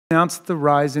announced the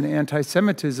rise in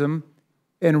anti-Semitism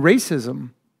and racism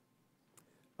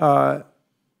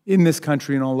in this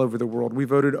country and all over the world. We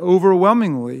voted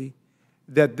overwhelmingly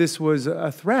that this was a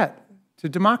threat to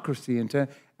democracy and to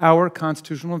our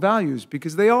constitutional values,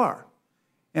 because they are.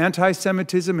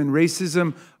 Anti-Semitism and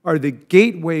racism are the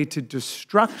gateway to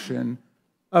destruction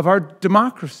of our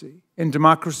democracy and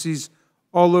democracies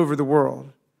all over the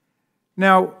world.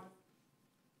 Now,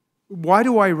 why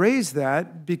do I raise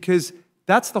that? Because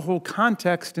that's the whole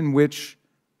context in which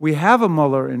we have a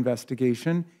Mueller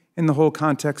investigation, in the whole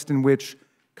context in which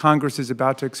Congress is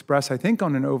about to express, I think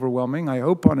on an overwhelming, I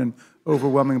hope on an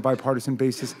overwhelming bipartisan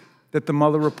basis, that the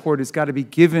Mueller report has got to be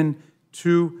given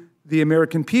to the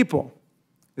American people.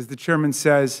 As the chairman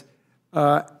says,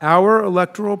 our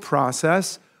electoral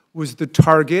process was the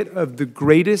target of the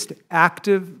greatest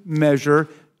active measure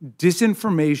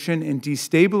disinformation and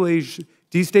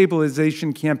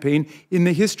destabilization campaign in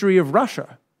the history of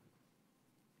Russia.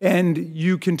 And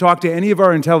you can talk to any of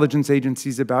our intelligence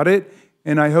agencies about it,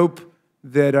 and I hope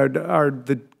that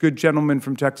the good gentleman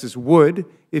from Texas would,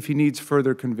 if he needs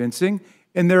further convincing.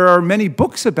 And there are many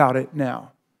books about it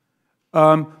now.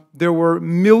 There were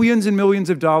millions and millions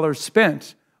of dollars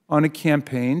spent on a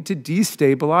campaign to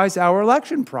destabilize our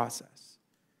election process.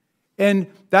 And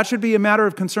that should be a matter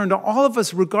of concern to all of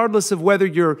us, regardless of whether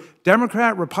you're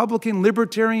Democrat, Republican,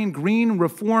 Libertarian, Green,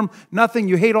 Reform, nothing.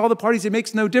 You hate all the parties. It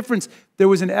makes no difference. There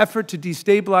was an effort to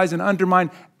destabilize and undermine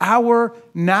our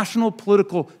national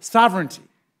political sovereignty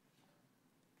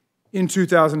in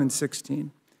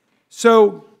 2016.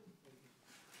 So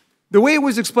the way it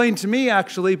was explained to me,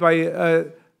 actually, by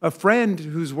a friend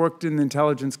who's worked in the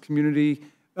intelligence community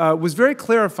was very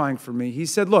clarifying for me. He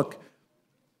said, look,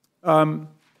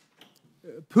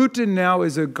 Putin now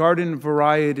is a garden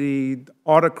variety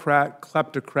autocrat,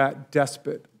 kleptocrat,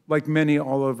 despot, like many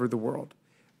all over the world.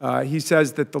 He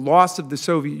says that the loss of the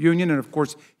Soviet Union, and of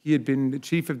course he had been the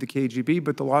chief of the KGB,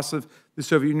 but the loss of the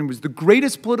Soviet Union was the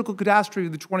greatest political catastrophe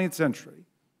of the 20th century.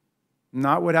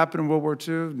 Not what happened in World War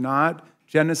II, not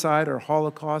genocide or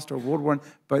Holocaust or World War I,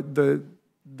 but the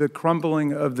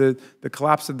crumbling of the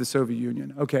collapse of the Soviet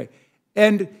Union. Okay.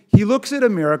 And he looks at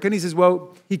America and he says,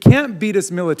 well, he can't beat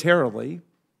us militarily.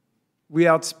 We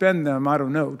outspend them, I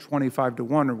don't know, 25 to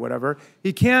 1 or whatever.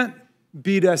 He can't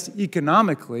beat us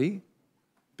economically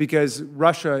because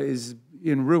Russia is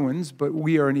in ruins, but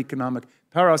we are an economic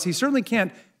powerhouse. He certainly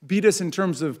can't beat us in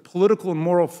terms of political and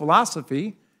moral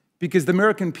philosophy because the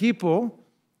American people,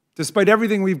 despite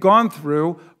everything we've gone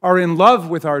through, are in love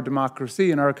with our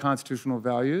democracy and our constitutional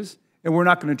values, and we're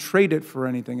not going to trade it for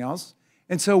anything else.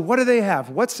 And so what do they have?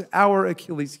 What's our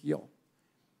Achilles heel?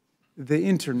 The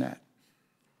internet.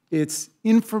 It's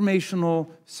informational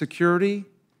security,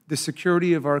 the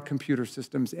security of our computer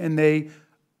systems. And they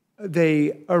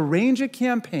arrange a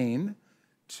campaign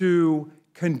to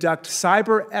conduct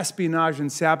cyber espionage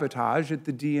and sabotage at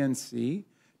the DNC,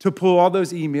 to pull all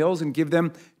those emails and give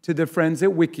them to the friends at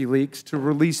WikiLeaks to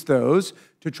release those,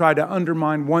 to try to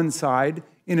undermine one side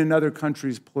in another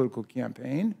country's political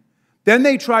campaign. Then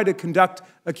they try to conduct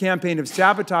a campaign of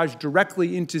sabotage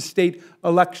directly into state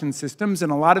election systems,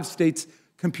 and a lot of states'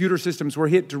 computer systems were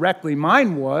hit directly.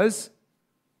 Mine was,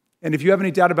 and if you have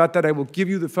any doubt about that, I will give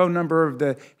you the phone number of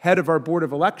the head of our Board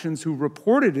of Elections who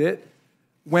reported it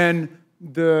when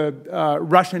the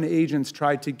Russian agents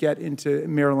tried to get into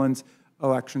Maryland's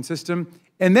election system.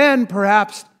 And then,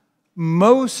 perhaps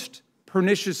most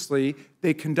perniciously,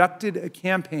 they conducted a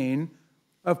campaign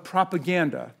of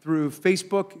propaganda through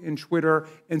Facebook and Twitter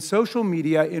and social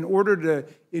media in order to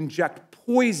inject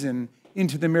poison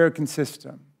into the American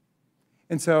system.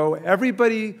 And so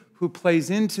everybody who plays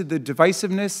into the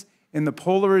divisiveness and the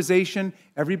polarization,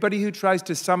 everybody who tries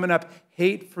to summon up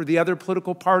hate for the other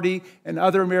political party and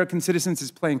other American citizens is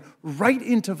playing right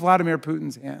into Vladimir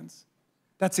Putin's hands.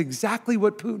 That's exactly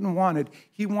what Putin wanted.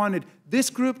 He wanted this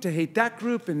group to hate that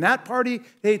group, and that party to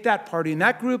hate that party, and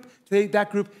that group to hate that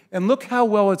group. And look how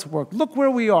well it's worked. Look where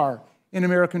we are in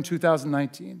America in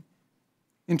 2019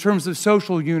 in terms of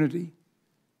social unity.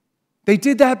 They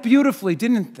did that beautifully,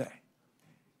 didn't they?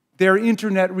 Their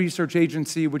internet research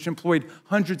agency, which employed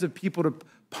hundreds of people to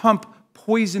pump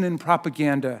poison and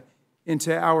propaganda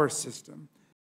into our system.